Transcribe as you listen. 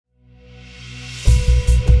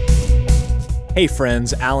Hey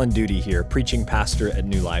friends, Alan Duty here, preaching pastor at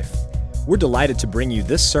New Life. We're delighted to bring you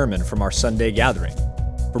this sermon from our Sunday gathering.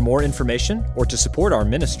 For more information or to support our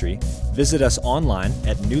ministry, visit us online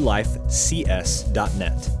at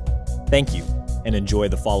newlifecs.net. Thank you, and enjoy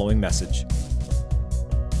the following message.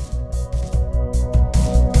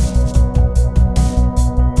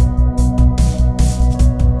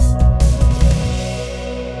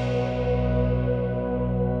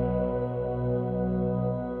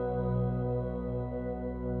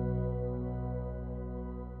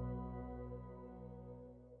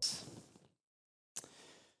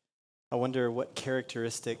 I wonder what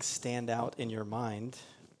characteristics stand out in your mind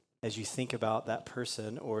as you think about that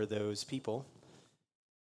person or those people.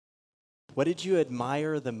 What did you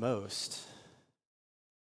admire the most?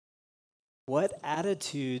 What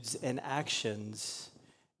attitudes and actions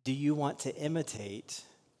do you want to imitate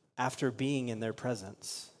after being in their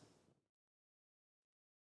presence?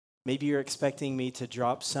 Maybe you're expecting me to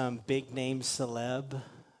drop some big name celeb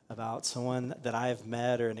about someone that I have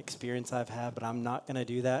met or an experience I've had, but I'm not going to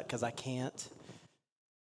do that because I can't.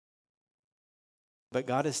 But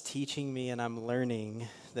God is teaching me, and I'm learning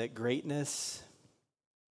that greatness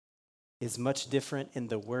is much different in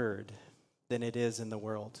the Word than it is in the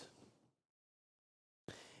world.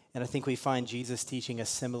 And I think we find Jesus teaching a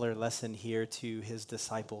similar lesson here to his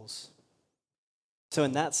disciples. So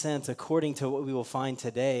in that sense, according to what we will find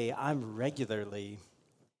today, I'm regularly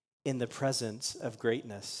in the presence of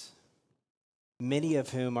greatness, many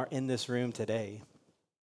of whom are in this room today.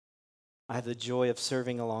 I have the joy of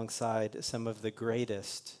serving alongside some of the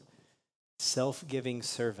greatest self-giving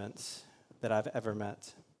servants that I've ever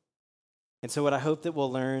met. And so what I hope that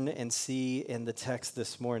we'll learn and see in the text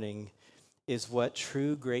this morning is what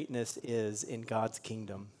true greatness is in God's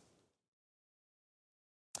kingdom.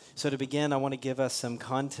 So to begin, I want to give us some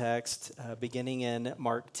context beginning in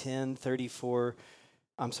Mark 32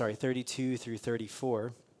 through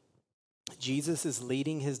 34. Jesus is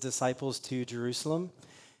leading his disciples to Jerusalem.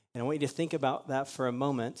 And I want you to think about that for a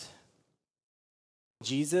moment.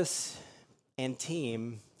 Jesus and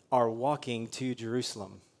team are walking to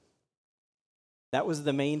Jerusalem. That was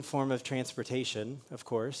the main form of transportation, of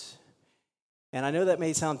course. And I know that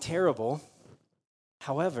may sound terrible.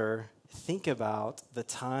 However, think about the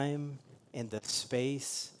time and the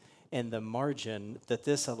space and the margin that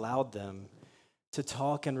this allowed them to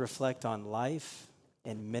talk and reflect on life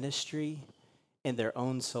and ministry and their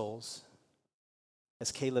own souls.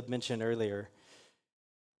 As Caleb mentioned earlier,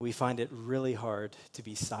 we find it really hard to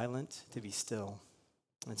be silent, to be still.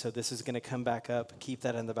 And so this is going to come back up. Keep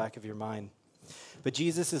that in the back of your mind. But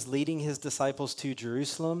Jesus is leading his disciples to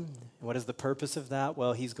Jerusalem. What is the purpose of that?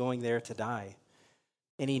 Well, he's going there to die.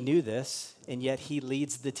 And he knew this, and yet he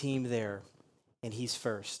leads the team there, and he's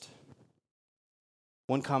first.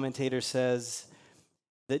 One commentator says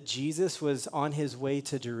that Jesus was on his way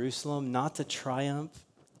to Jerusalem not to triumph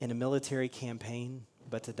in a military campaign,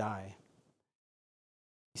 but to die.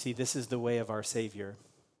 You see, this is the way of our Savior.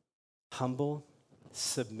 Humble,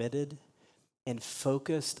 submitted, and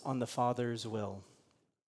focused on the Father's will.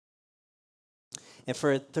 And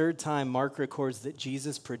for a third time, Mark records that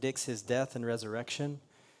Jesus predicts his death and resurrection,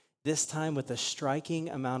 this time with a striking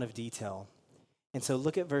amount of detail. And so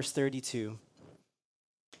look at verse 32.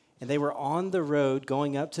 And they were on the road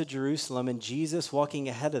going up to Jerusalem, and Jesus walking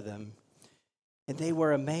ahead of them. And they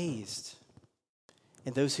were amazed,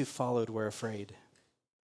 and those who followed were afraid.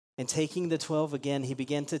 And taking the 12 again, he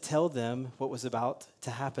began to tell them what was about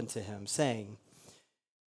to happen to him, saying,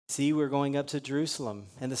 "See, we're going up to Jerusalem,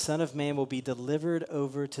 and the Son of Man will be delivered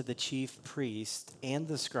over to the chief priests and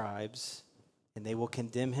the scribes, and they will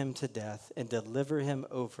condemn him to death and deliver him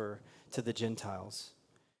over to the Gentiles.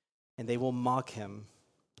 And they will mock him,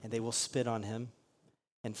 and they will spit on him,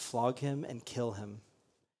 and flog him and kill him.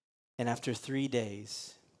 And after 3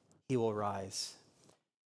 days, he will rise."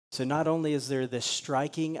 So not only is there this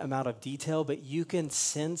striking amount of detail, but you can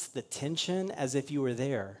sense the tension as if you were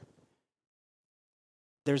there.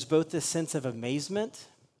 There's both this sense of amazement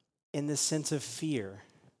and this sense of fear.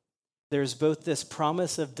 There's both this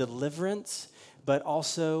promise of deliverance, but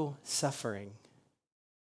also suffering.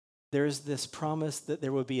 There's this promise that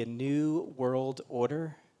there will be a new world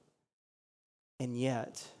order, and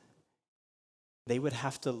yet they would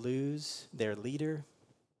have to lose their leader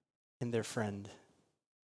and their friend.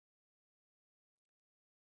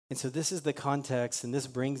 And so this is the context, and this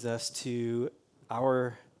brings us to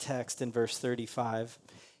our text in verse 35.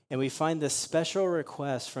 And we find this special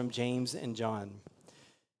request from James and John.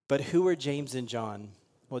 But who were James and John?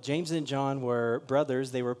 Well, James and John were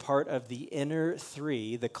brothers. They were part of the inner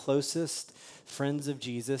three, the closest friends of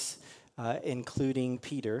Jesus, including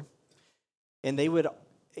Peter. And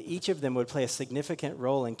each of them would play a significant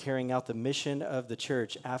role in carrying out the mission of the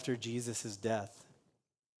church after Jesus' death.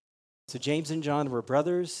 So James and John were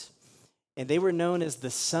brothers, and they were known as the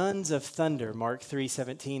sons of thunder, Mark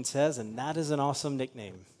 3:17 says, and that is an awesome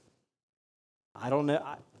nickname. I don't know,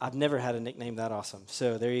 I've never had a nickname that awesome.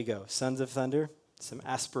 So there you go, sons of thunder, some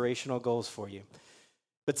aspirational goals for you.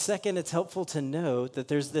 But second, it's helpful to note that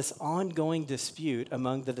there's this ongoing dispute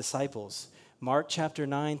among the disciples. Mark chapter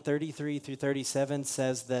 9, 33 through 37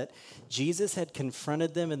 says that Jesus had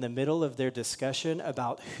confronted them in the middle of their discussion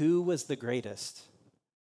about who was the greatest.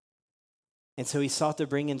 And so he sought to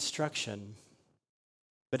bring instruction.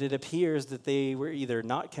 But it appears that they were either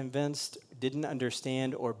not convinced, didn't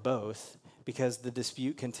understand, or both, because the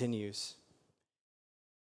dispute continues.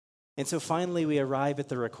 And so finally we arrive at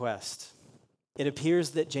the request. It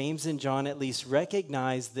appears that James and John at least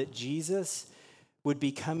recognize that Jesus would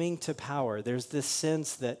be coming to power. There's this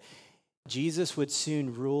sense that Jesus would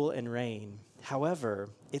soon rule and reign. However,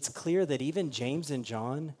 it's clear that even James and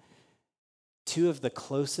John, two of the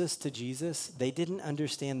closest to Jesus, they didn't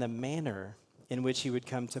understand the manner in which he would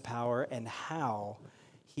come to power and how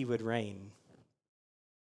he would reign.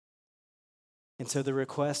 And so the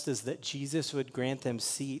request is that Jesus would grant them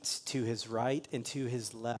seats to his right and to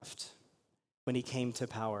his left when he came to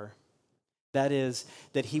power. That is,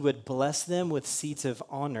 that he would bless them with seats of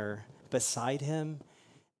honor beside him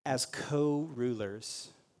as co-rulers.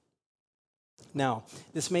 Now,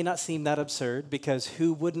 this may not seem that absurd, because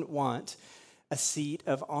who wouldn't want a seat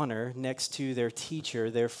of honor next to their teacher,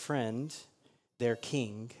 their friend, their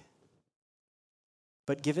king?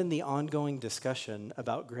 But given the ongoing discussion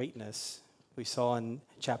about greatness, we saw in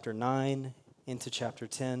chapter 9 into chapter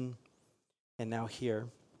 10, and now here,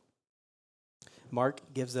 Mark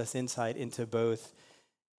gives us insight into both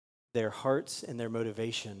their hearts and their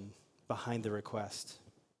motivation behind the request.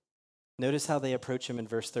 Notice how they approach him in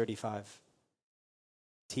verse 35.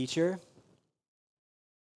 Teacher,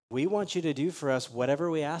 we want you to do for us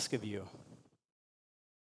whatever we ask of you.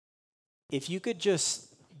 If you could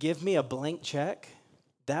just give me a blank check,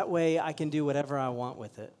 that way I can do whatever I want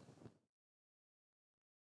with it.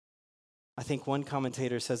 I think one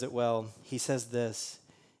commentator says it well. He says this: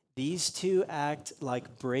 these two act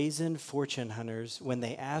like brazen fortune hunters when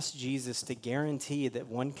they ask Jesus to guarantee that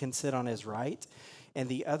one can sit on his right and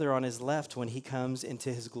the other on his left when he comes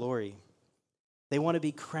into his glory. They want to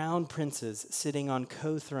be crown princes sitting on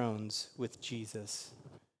co-thrones with Jesus.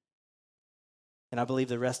 And I believe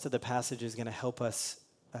the rest of the passage is going to help us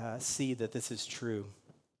see that this is true.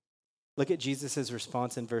 Look at Jesus'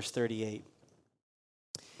 response in verse 38.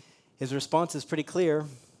 His response is pretty clear.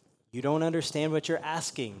 You don't understand what you're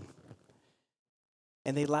asking.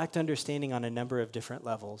 And they lacked understanding on a number of different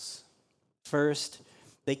levels. First,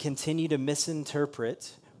 they continue to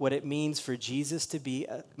misinterpret what it means for Jesus to be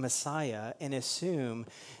a Messiah and assume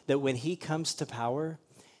that when he comes to power,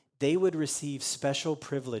 they would receive special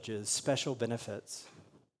privileges, special benefits.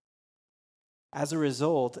 As a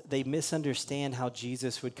result, they misunderstand how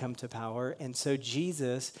Jesus would come to power, and so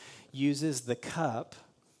Jesus uses the cup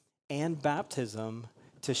and baptism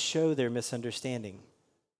to show their misunderstanding.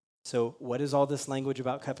 So what is all this language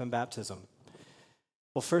about cup and baptism?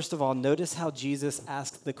 Well, first of all, notice how Jesus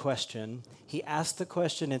asked the question. He asked the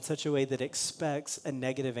question in such a way that expects a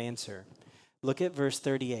negative answer. Look at verse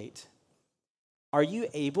 38. Are you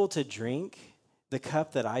able to drink the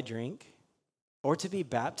cup that I drink, or to be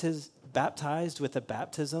baptized with the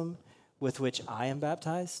baptism with which I am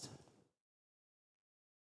baptized?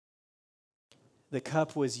 The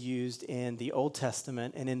cup was used in the Old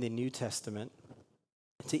Testament and in the New Testament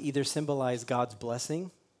to either symbolize God's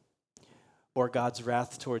blessing or God's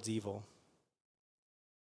wrath towards evil.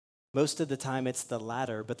 Most of the time it's the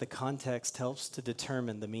latter, but the context helps to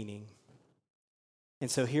determine the meaning.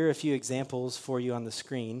 And so here are a few examples for you on the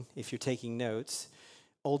screen if you're taking notes.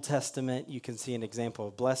 Old Testament, you can see an example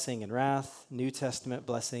of blessing and wrath. New Testament,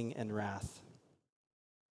 blessing and wrath.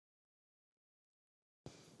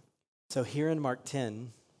 So here in Mark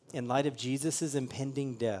 10, in light of Jesus'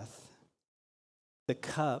 impending death, the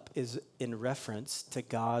cup is in reference to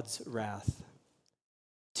God's wrath.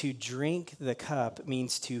 To drink the cup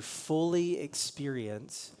means to fully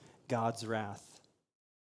experience God's wrath.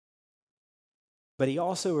 But he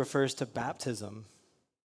also refers to baptism.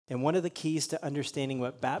 And one of the keys to understanding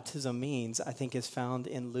what baptism means, I think, is found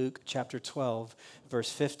in Luke chapter 12,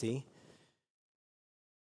 verse 50.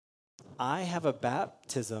 I have a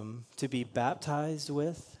baptism to be baptized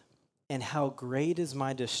with, and how great is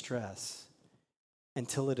my distress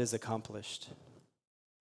until it is accomplished.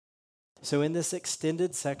 So, in this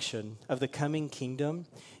extended section of the coming kingdom,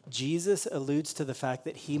 Jesus alludes to the fact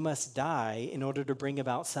that he must die in order to bring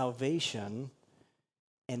about salvation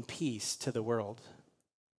and peace to the world.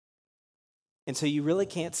 And so, you really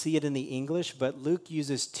can't see it in the English, but Luke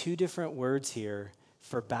uses two different words here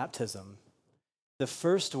for baptism. The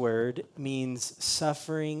first word means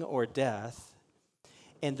suffering or death,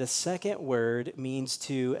 and the second word means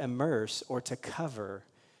to immerse or to cover.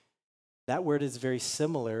 That word is very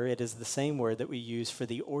similar. It is the same word that we use for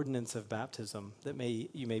the ordinance of baptism that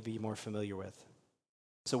you may be more familiar with.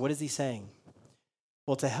 So what is he saying?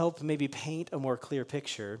 Well, to help maybe paint a more clear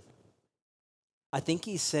picture, I think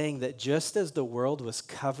he's saying that just as the world was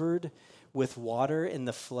covered with water in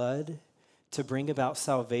the flood to bring about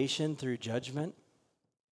salvation through judgment,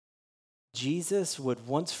 Jesus would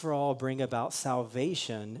once for all bring about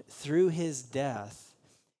salvation through his death.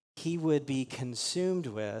 He would be consumed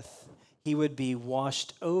with, he would be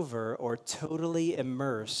washed over or totally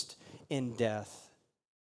immersed in death.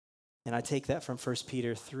 And I take that from 1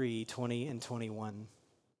 Peter 3:20 and 21.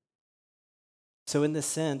 So in this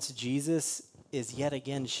sense, Jesus is yet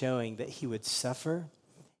again showing that he would suffer,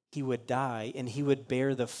 he would die, and he would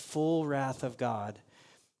bear the full wrath of God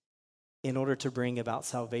in order to bring about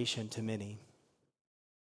salvation to many.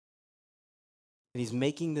 And he's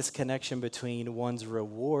making this connection between one's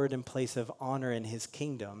reward and place of honor in his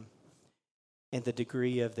kingdom and the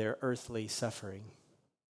degree of their earthly suffering.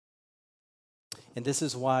 And this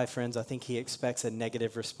is why, friends, I think he expects a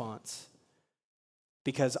negative response.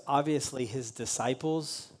 Because obviously his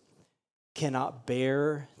disciples cannot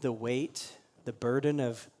bear the weight, the burden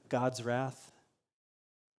of God's wrath,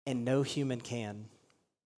 and no human can.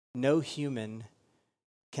 No human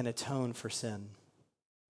can atone for sin.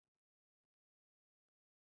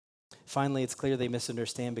 Finally, it's clear they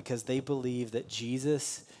misunderstand because they believe that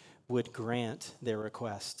Jesus would grant their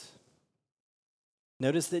request.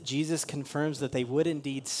 Notice that Jesus confirms that they would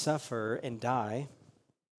indeed suffer and die.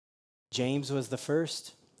 James was the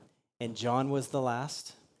first, and John was the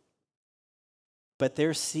last. But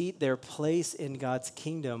their seat, their place in God's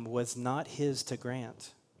kingdom was not his to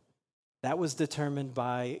grant. That was determined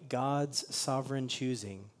by God's sovereign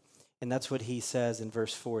choosing. And that's what he says in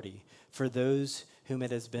verse 40, for those whom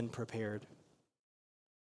it has been prepared.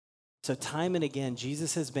 So time and again,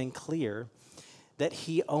 Jesus has been clear that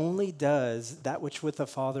he only does that which with the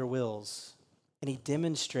Father wills. And he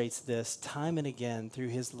demonstrates this time and again through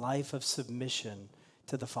his life of submission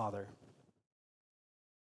to the Father.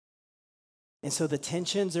 And so the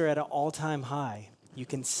tensions are at an all-time high. You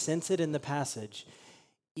can sense it in the passage.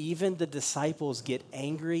 Even the disciples get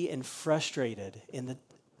angry and frustrated.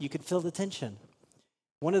 You could feel the tension.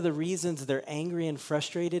 One of the reasons they're angry and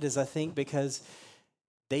frustrated is, I think, because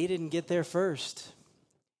they didn't get there first.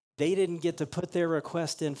 They didn't get to put their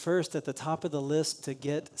request in first at the top of the list to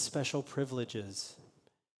get special privileges.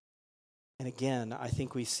 And again, I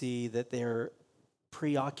think we see that they're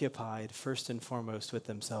preoccupied first and foremost with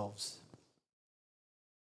themselves.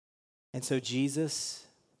 And so Jesus,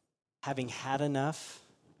 having had enough,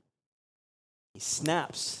 he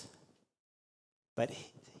snaps. But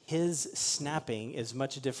his snapping is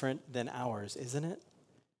much different than ours, isn't it?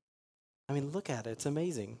 I mean, look at it. It's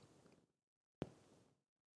amazing.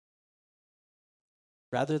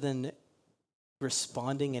 Rather than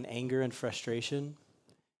responding in anger and frustration,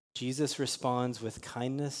 Jesus responds with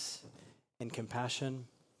kindness and compassion.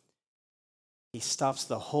 He stops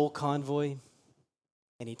the whole convoy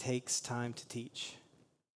and he takes time to teach.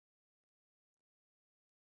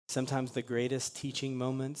 Sometimes the greatest teaching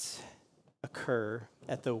moments occur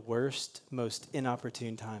at the worst, most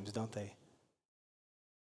inopportune times, don't they?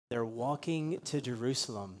 They're walking to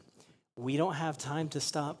Jerusalem. We don't have time to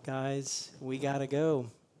stop, guys. We got to go.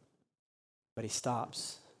 But he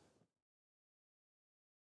stops.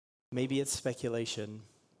 Maybe it's speculation,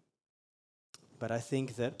 but I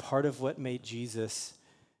think that part of what made Jesus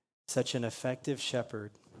such an effective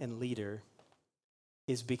shepherd and leader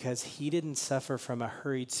is because he didn't suffer from a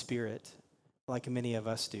hurried spirit like many of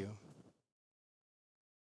us do.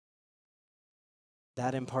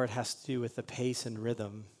 That in part has to do with the pace and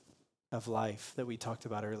rhythm of life that we talked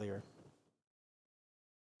about earlier.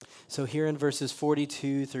 So here in verses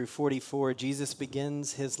 42 through 44, Jesus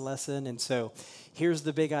begins his lesson. And so here's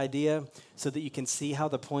the big idea so that you can see how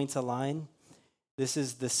the points align. This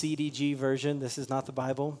is the CDG version. This is not the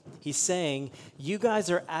Bible. He's saying, you guys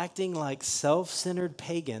are acting like self-centered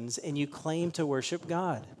pagans and you claim to worship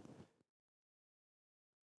God.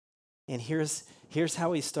 And here's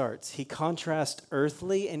how he starts. He contrasts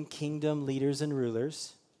earthly and kingdom leaders and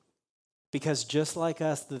rulers. Because just like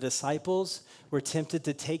us, the disciples were tempted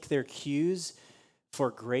to take their cues for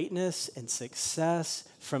greatness and success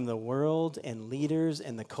from the world and leaders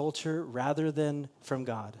and the culture rather than from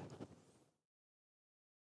God.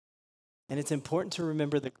 And it's important to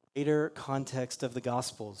remember the greater context of the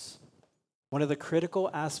Gospels. One of the critical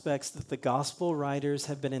aspects that the Gospel writers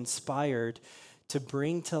have been inspired to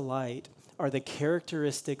bring to light are the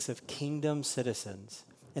characteristics of kingdom citizens.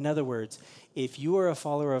 In other words, if you are a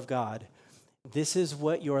follower of God, this is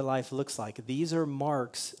what your life looks like. These are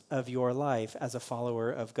marks of your life as a follower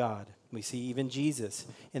of God. We see even Jesus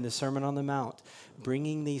in the Sermon on the Mount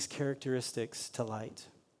bringing these characteristics to light.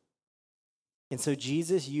 And so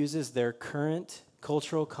Jesus uses their current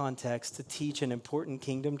cultural context to teach an important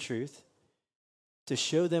kingdom truth, to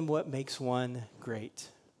show them what makes one great.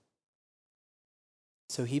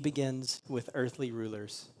 So he begins with earthly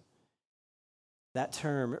rulers. That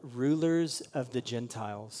term, rulers of the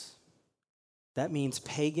Gentiles, that means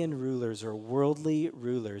pagan rulers or worldly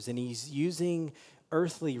rulers. And he's using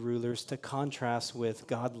earthly rulers to contrast with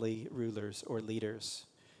godly rulers or leaders.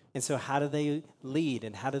 And so how do they lead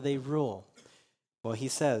and how do they rule? Well, he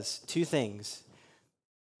says two things.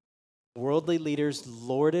 Worldly leaders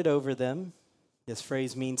lord it over them. This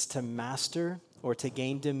phrase means to master or to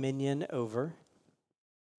gain dominion over.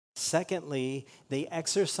 Secondly, they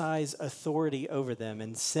exercise authority over them.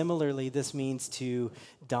 And similarly, this means to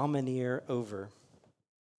domineer over.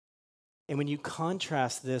 And when you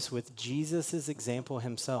contrast this with Jesus' example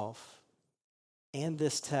himself and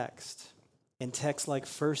this text, in texts like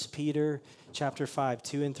 1 Peter chapter 5,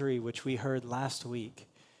 2 and 3, which we heard last week,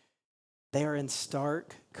 they are in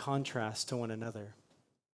stark contrast to one another.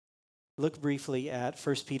 Look briefly at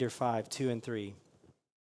 1 Peter 5, 2 and 3.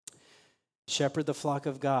 Shepherd the flock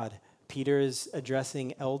of God. Peter is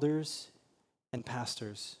addressing elders and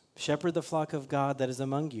pastors. Shepherd the flock of God that is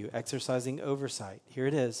among you, exercising oversight. Here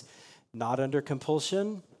it is. Not under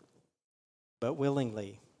compulsion, but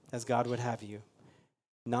willingly, as God would have you.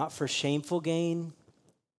 Not for shameful gain,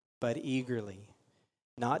 but eagerly.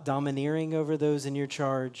 Not domineering over those in your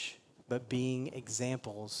charge, but being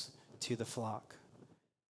examples to the flock.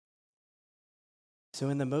 So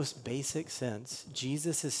in the most basic sense,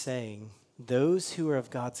 Jesus is saying, those who are of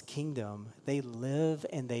God's kingdom, they live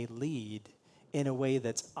and they lead in a way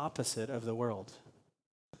that's opposite of the world.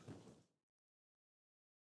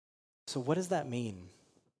 So what does that mean?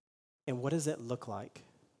 And what does it look like?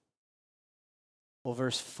 Well,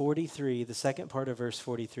 verse 43, the second part of verse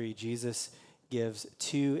 43, Jesus gives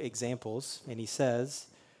two examples, and he says,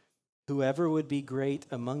 whoever would be great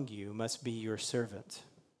among you must be your servant.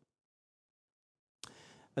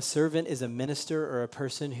 A servant is a minister or a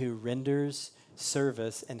person who renders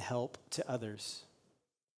service and help to others.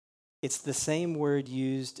 It's the same word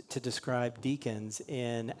used to describe deacons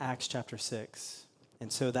in Acts chapter 6.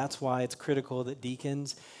 And so that's why it's critical that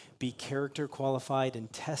deacons be character qualified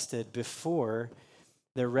and tested before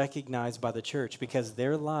they're recognized by the church, because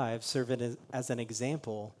their lives serve as an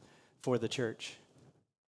example for the church.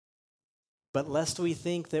 But lest we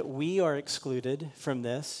think that we are excluded from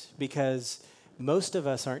this because most of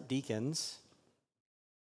us aren't deacons,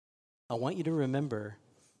 I want you to remember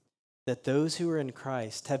that those who are in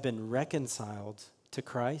Christ have been reconciled to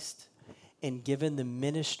Christ and given the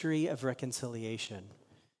ministry of reconciliation.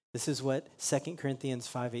 This is what 2 Corinthians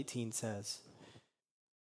 5:18 says.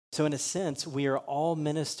 So in a sense, we are all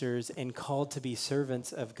ministers and called to be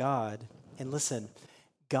servants of God. And listen,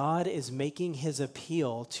 God is making his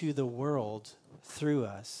appeal to the world through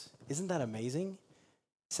us. Isn't that amazing?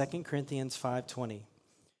 2 Corinthians 5:20.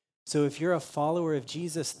 So if you're a follower of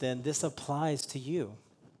Jesus, then this applies to you.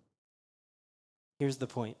 Here's the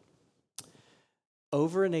point.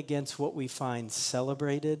 Over and against what we find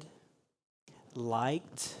celebrated,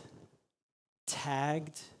 liked,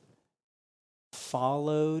 tagged,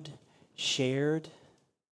 followed, shared,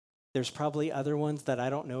 there's probably other ones that I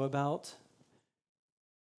don't know about.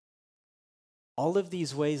 All of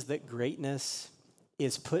these ways that greatness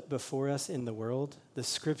is put before us in the world, the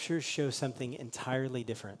scriptures show something entirely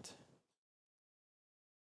different.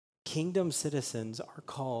 Kingdom citizens are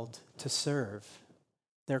called to serve.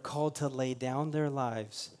 They're called to lay down their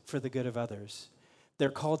lives for the good of others. They're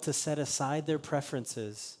called to set aside their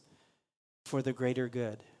preferences for the greater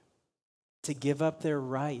good, to give up their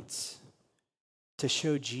rights, to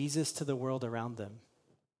show Jesus to the world around them,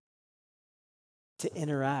 to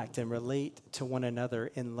interact and relate to one another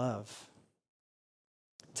in love,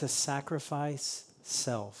 to sacrifice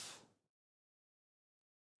self,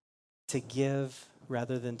 to give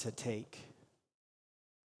rather than to take.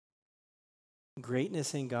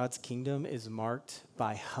 Greatness in God's kingdom is marked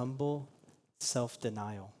by humble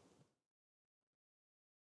self-denial.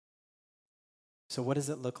 So what does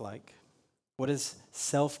it look like? What does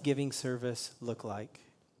self-giving service look like?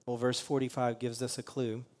 Well, verse 45 gives us a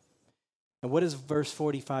clue. And what does verse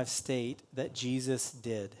 45 state that Jesus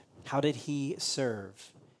did? How did he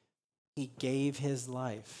serve? He gave his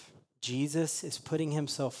life. Jesus is putting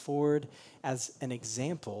himself forward as an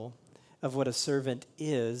example of what a servant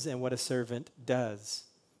is and what a servant does.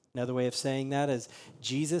 Another way of saying that is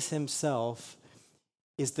Jesus himself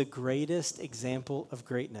is the greatest example of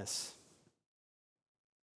greatness.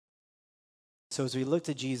 So as we look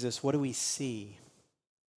to Jesus, what do we see?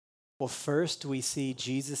 Well, first, we see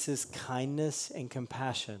Jesus' kindness and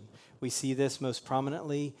compassion. We see this most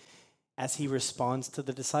prominently as he responds to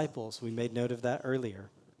the disciples. We made note of that earlier.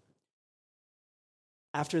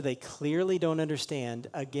 After they clearly don't understand,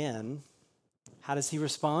 again, how does he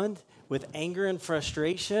respond? With anger and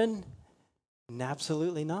frustration?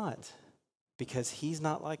 Absolutely not, because he's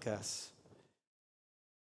not like us.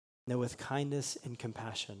 No, with kindness and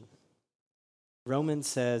compassion. Romans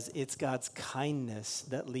says it's God's kindness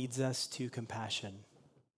that leads us to compassion.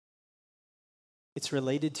 It's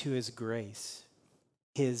related to his grace,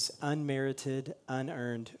 his unmerited,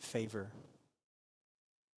 unearned favor.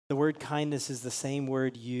 The word kindness is the same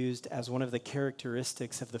word used as one of the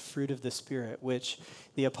characteristics of the fruit of the Spirit, which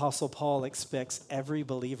the Apostle Paul expects every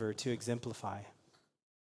believer to exemplify.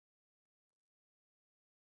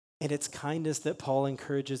 And it's kindness that Paul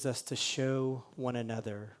encourages us to show one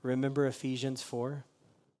another. Remember Ephesians 4?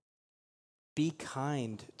 Be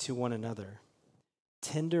kind to one another,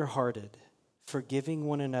 tender-hearted, forgiving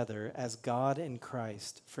one another as God in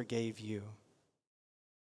Christ forgave you.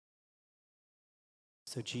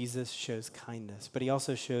 So Jesus shows kindness, but he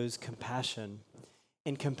also shows compassion.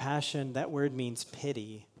 In compassion, that word means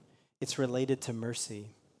pity. It's related to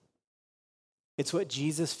mercy. It's what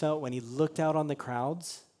Jesus felt when he looked out on the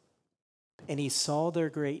crowds and he saw their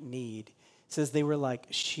great need. It says they were like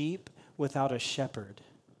sheep without a shepherd.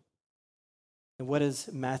 And what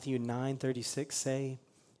does Matthew 9:36 say?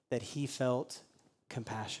 That he felt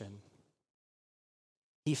compassion.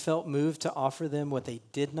 He felt moved to offer them what they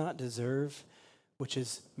did not deserve, which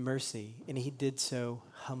is mercy, and he did so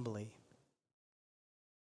humbly.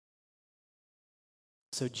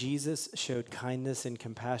 So Jesus showed kindness and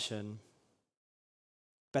compassion.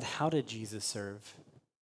 But how did Jesus serve?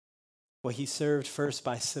 Well, he served first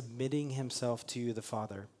by submitting himself to the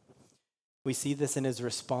Father. We see this in his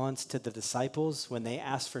response to the disciples when they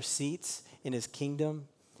asked for seats in his kingdom.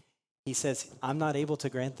 He says, I'm not able to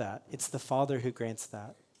grant that. It's the Father who grants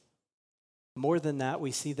that. More than that,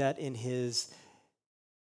 we see that in his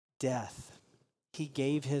death. He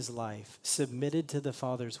gave his life, submitted to the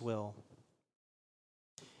Father's will.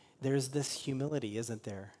 There's this humility, isn't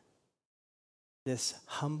there? This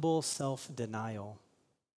humble self-denial.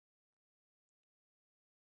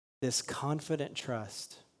 This confident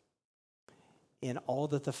trust in all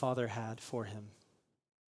that the Father had for him.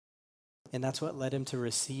 And that's what led him to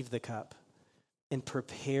receive the cup and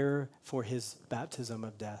prepare for his baptism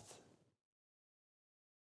of death.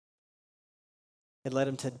 It led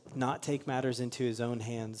him to not take matters into his own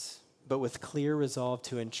hands, but with clear resolve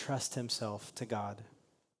to entrust himself to God.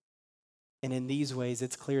 And in these ways,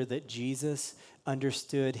 it's clear that Jesus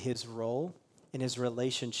understood his role in his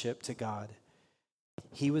relationship to God.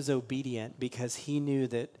 He was obedient because he knew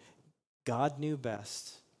that God knew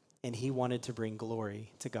best, and he wanted to bring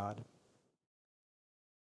glory to God.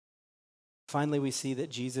 Finally, we see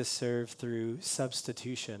that Jesus served through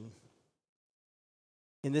substitution.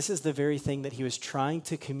 And this is the very thing that he was trying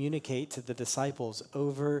to communicate to the disciples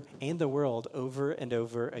over and the world over and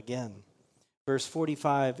over again. Verse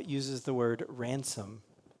 45 uses the word ransom.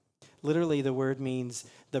 Literally, the word means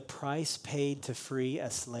the price paid to free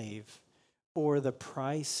a slave, or the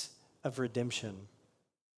price of redemption.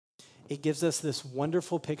 It gives us this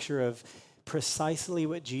wonderful picture of precisely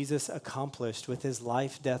what Jesus accomplished with his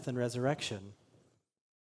life, death, and resurrection.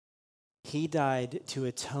 He died to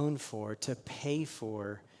atone for, to pay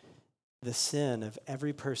for the sin of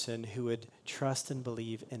every person who would trust and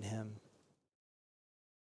believe in him.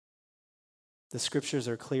 The scriptures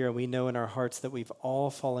are clear, and we know in our hearts that we've all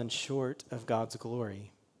fallen short of God's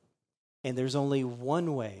glory. And there's only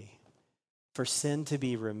one way for sin to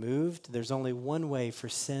be removed. There's only one way for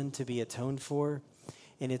sin to be atoned for,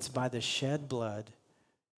 and it's by the shed blood,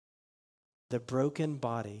 the broken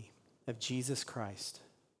body of Jesus Christ.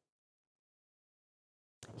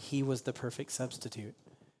 He was the perfect substitute.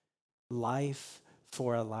 Life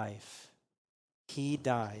for a life. He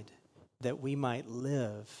died that we might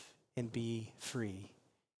live and be free.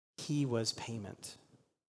 He was payment.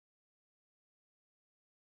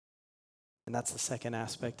 And that's the second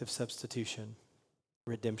aspect of substitution,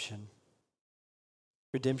 redemption.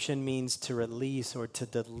 Redemption means to release or to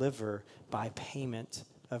deliver by payment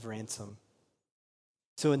of ransom.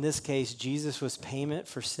 So in this case, Jesus was payment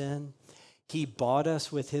for sin. He bought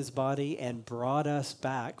us with his body and brought us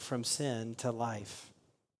back from sin to life.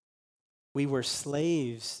 We were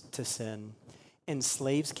slaves to sin, and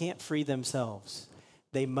slaves can't free themselves.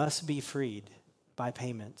 They must be freed by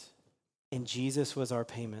payment. And Jesus was our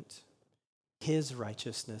payment, his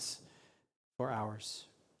righteousness for ours.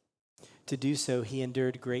 To do so, he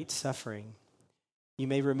endured great suffering. You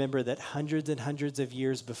may remember that hundreds and hundreds of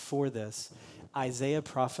years before this, Isaiah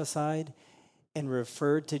prophesied and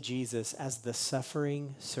referred to Jesus as the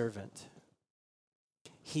suffering servant.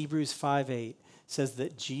 Hebrews 5:8 says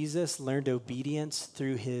that Jesus learned obedience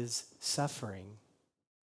through his suffering.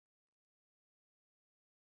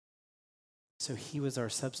 So he was our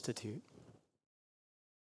substitute.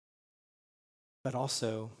 But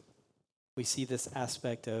also, we see this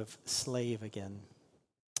aspect of slave again.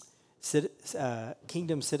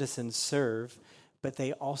 Kingdom citizens serve, but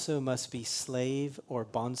they also must be slave or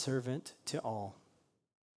bondservant to all.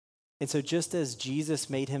 And so just as Jesus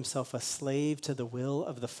made himself a slave to the will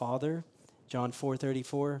of the Father, John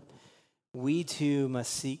 4:34, we too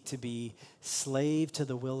must seek to be slave to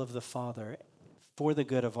the will of the Father for the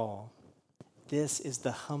good of all. This is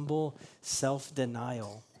the humble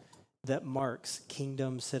self-denial that marks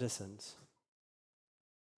kingdom citizens.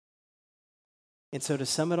 And so to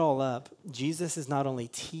sum it all up, Jesus is not only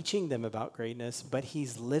teaching them about greatness, but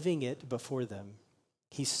he's living it before them.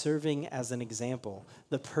 He's serving as an example,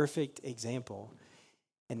 the perfect example.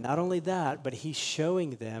 And not only that, but he's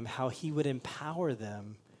showing them how he would empower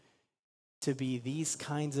them to be these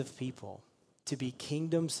kinds of people, to be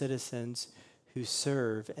kingdom citizens who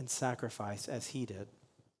serve and sacrifice as he did.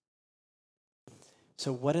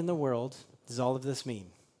 So what in the world does all of this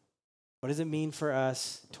mean? What does it mean for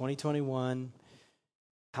us, 2021?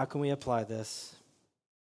 How can we apply this?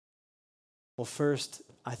 Well, first,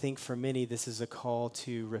 I think for many, this is a call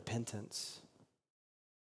to repentance.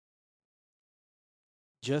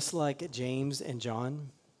 Just like James and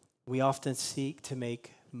John, we often seek to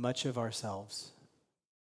make much of ourselves.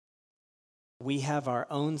 We have our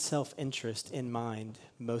own self-interest in mind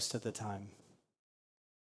most of the time.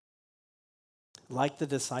 Like the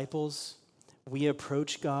disciples, we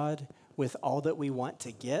approach God with all that we want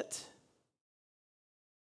to get,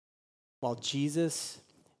 while Jesus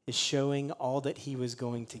is showing all that he was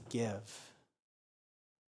going to give.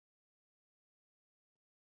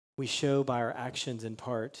 We show by our actions in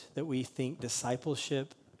part that we think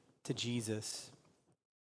discipleship to Jesus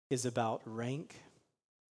is about rank,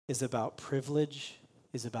 is about privilege,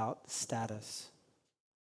 is about status.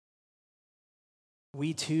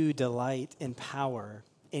 We too delight in power,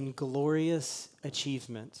 in glorious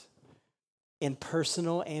achievement, in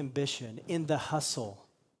personal ambition, in the hustle,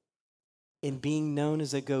 in being known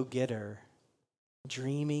as a go-getter,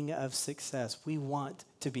 dreaming of success. We want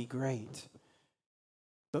to be great.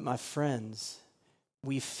 But my friends,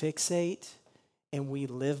 we fixate and we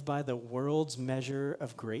live by the world's measure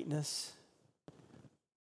of greatness.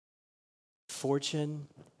 Fortune,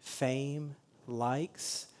 fame,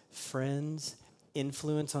 likes, friends,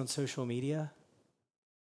 influence on social media.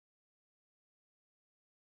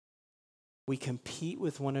 We compete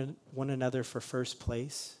with one another for first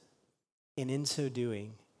place, and in so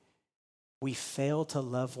doing, we fail to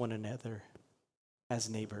love one another as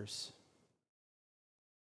neighbors.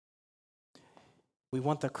 We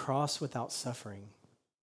want the cross without suffering.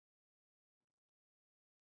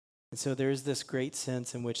 And so there's this great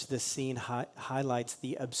sense in which this scene highlights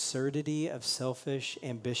the absurdity of selfish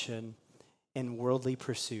ambition and worldly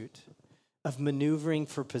pursuit, of maneuvering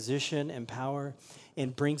for position and power,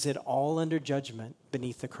 and brings it all under judgment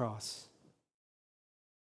beneath the cross.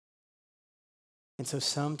 And so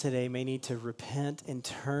some today may need to repent and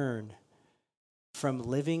turn from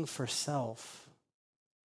living for self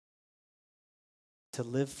to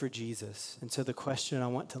live for Jesus. And so the question I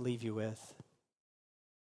want to leave you with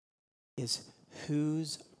is,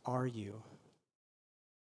 whose are you?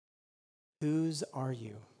 Whose are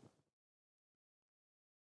you?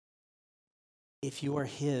 If you are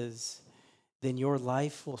his, then your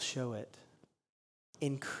life will show it.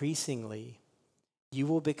 Increasingly, you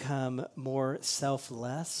will become more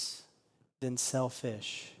selfless than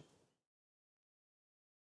selfish.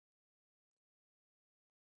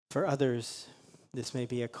 For others, this may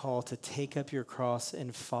be a call to take up your cross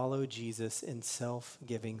and follow Jesus in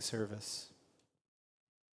self-giving service.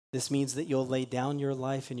 This means that you'll lay down your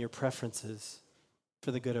life and your preferences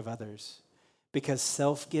for the good of others, because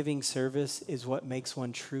self-giving service is what makes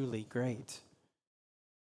one truly great.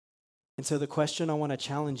 And so the question I want to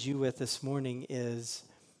challenge you with this morning is,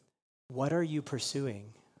 what are you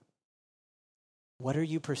pursuing? What are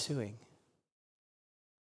you pursuing?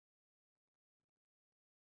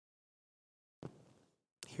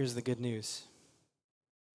 Here's the good news.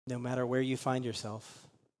 No matter where you find yourself,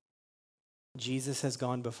 Jesus has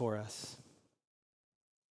gone before us.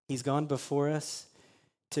 He's gone before us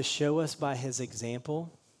to show us by his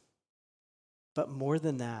example, but more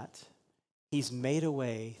than that, he's made a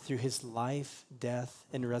way through his life, death,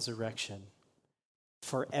 and resurrection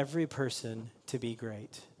for every person to be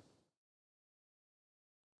great.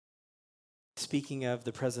 Speaking of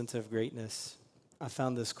the presence of greatness, I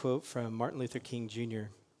found this quote from Martin Luther King Jr.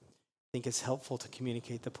 I think it's helpful to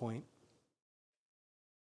communicate the point.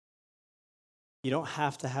 You don't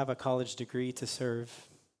have to have a college degree to serve.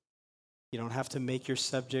 You don't have to make your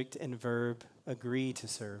subject and verb agree to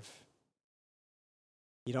serve.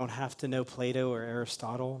 You don't have to know Plato or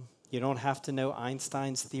Aristotle. You don't have to know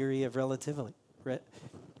Einstein's theory of relativity. That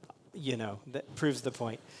proves the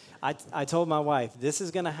point. I told my wife, this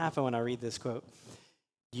is going to happen when I read this quote.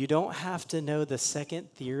 You don't have to know the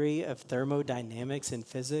second theory of thermodynamics and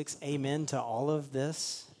physics. Amen to all of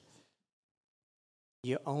this.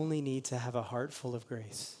 You only need to have a heart full of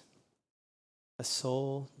grace, a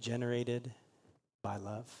soul generated by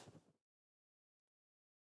love.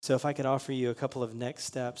 So if I could offer you a couple of next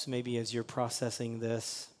steps, maybe as you're processing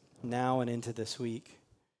this now and into this week,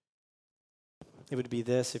 it would be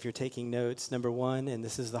this, if you're taking notes. Number one, and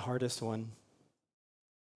this is the hardest one,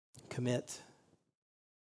 commit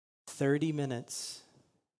 30 minutes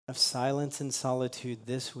of silence and solitude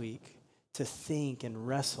this week to think and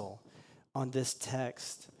wrestle on this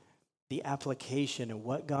text, the application and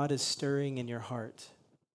what God is stirring in your heart.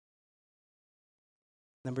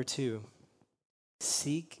 Number two,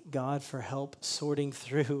 seek God for help sorting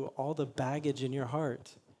through all the baggage in your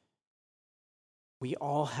heart. We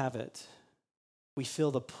all have it. We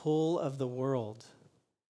feel the pull of the world,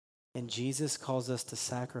 and Jesus calls us to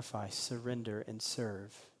sacrifice, surrender, and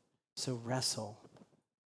serve. So wrestle.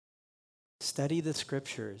 Study the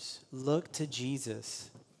scriptures. Look to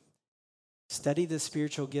Jesus. Study the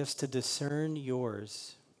spiritual gifts to discern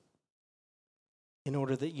yours in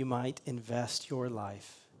order that you might invest your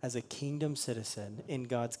life as a kingdom citizen in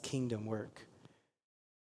God's kingdom work.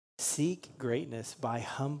 Seek greatness by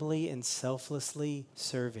humbly and selflessly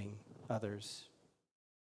serving others.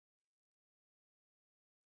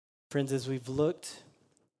 Friends, as we've looked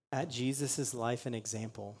at Jesus' life and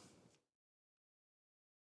example,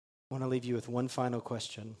 I want to leave you with one final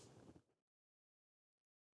question.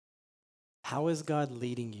 How is God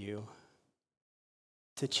leading you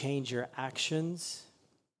to change your actions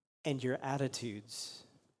and your attitudes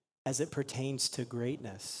as it pertains to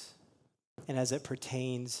greatness and as it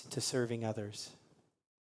pertains to serving others?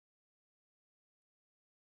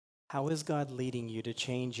 How is God leading you to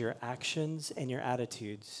change your actions and your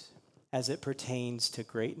attitudes as it pertains to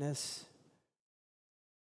greatness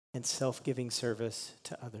and self-giving service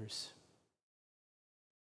to others?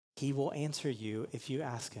 He will answer you if you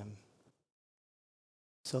ask him.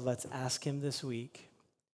 So let's ask him this week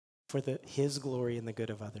for his glory and the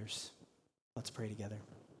good of others. Let's pray together.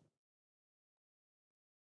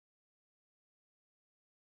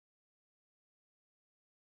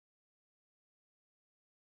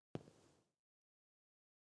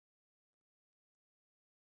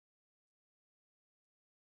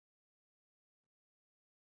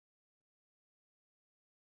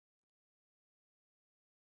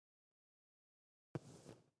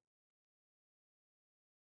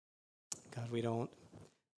 God, we don't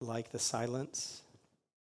like the silence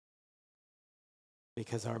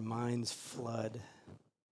because our minds flood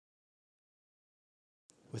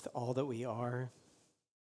with all that we are,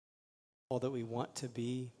 all that we want to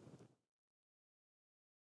be.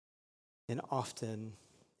 And often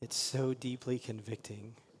it's so deeply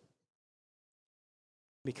convicting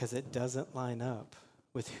because it doesn't line up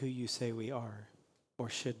with who you say we are or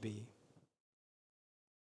should be.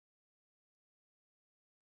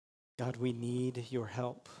 God, we need your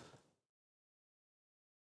help.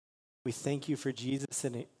 We thank you for Jesus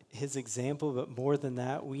and his example, but more than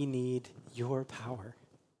that, we need your power,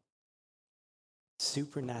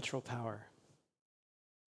 supernatural power,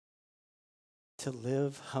 to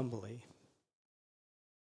live humbly,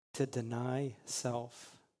 to deny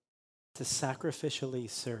self, to sacrificially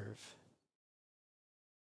serve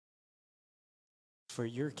for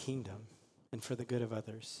your kingdom and for the good of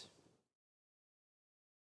others.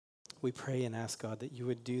 We pray and ask, God, that you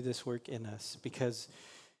would do this work in us because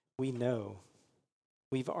we know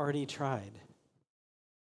we've already tried.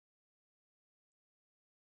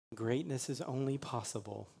 Greatness is only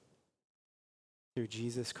possible through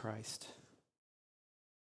Jesus Christ.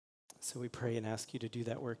 So we pray and ask you to do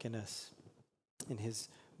that work in us. In his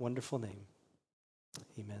wonderful name,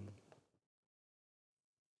 amen.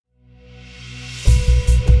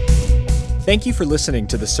 Thank you for listening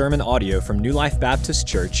to the sermon audio from New Life Baptist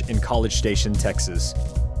Church in College Station, Texas.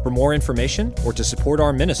 For more information or to support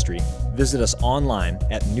our ministry, visit us online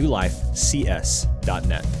at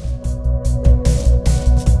newlifecs.net.